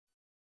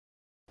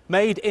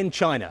Made in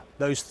China.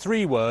 Those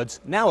three words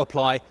now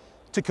apply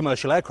to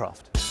commercial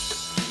aircraft.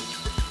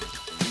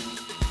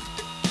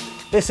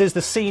 This is the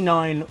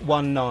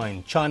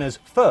C919, China's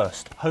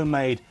first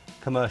homemade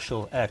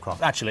commercial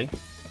aircraft. Actually,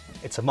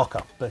 it's a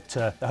mock-up, but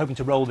they're hoping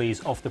to roll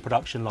these off the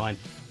production line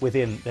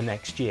within the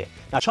next year.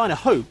 Now, China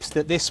hopes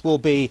that this will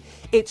be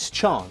its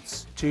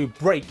chance to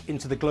break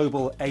into the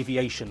global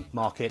aviation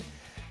market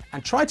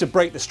and try to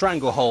break the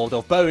stranglehold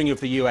of Boeing of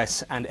the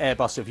US and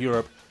Airbus of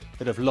Europe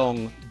that have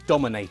long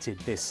dominated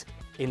this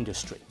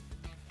industry.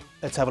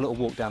 Let's have a little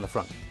walk down the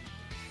front.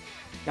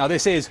 Now,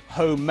 this is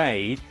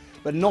homemade,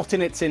 but not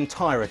in its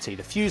entirety.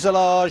 The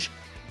fuselage,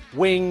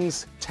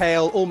 wings,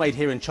 tail, all made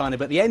here in China,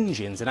 but the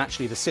engines and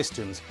actually the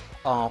systems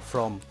are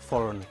from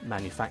foreign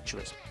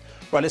manufacturers.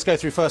 Right, let's go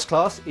through first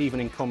class. Even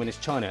in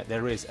communist China,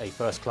 there is a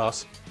first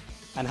class,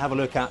 and have a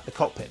look at the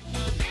cockpit.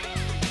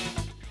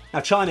 Now,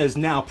 China's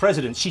now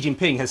president, Xi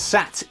Jinping, has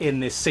sat in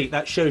this seat.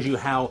 That shows you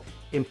how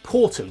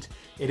important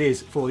it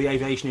is for the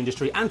aviation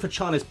industry and for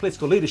China's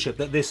political leadership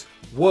that this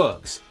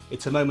works.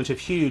 It's a moment of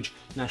huge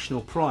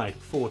national pride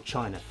for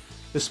China.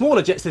 The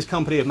smaller jets this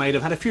company have made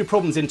have had a few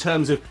problems in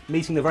terms of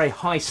meeting the very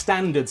high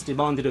standards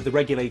demanded of the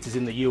regulators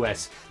in the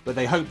US, but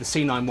they hope the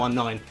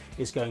C919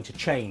 is going to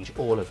change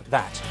all of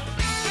that.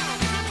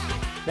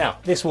 Now,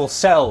 this will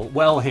sell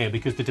well here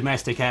because the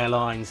domestic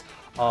airlines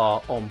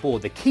are on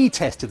board. The key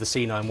test of the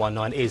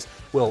C919 is,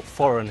 will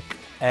foreign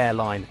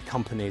airline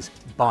companies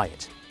buy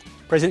it?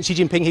 President Xi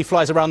Jinping, he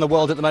flies around the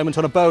world at the moment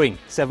on a Boeing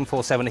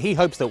 747. He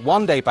hopes that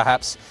one day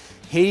perhaps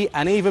he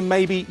and even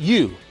maybe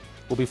you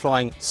will be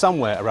flying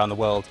somewhere around the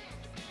world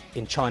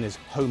in China's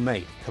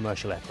homemade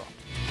commercial aircraft.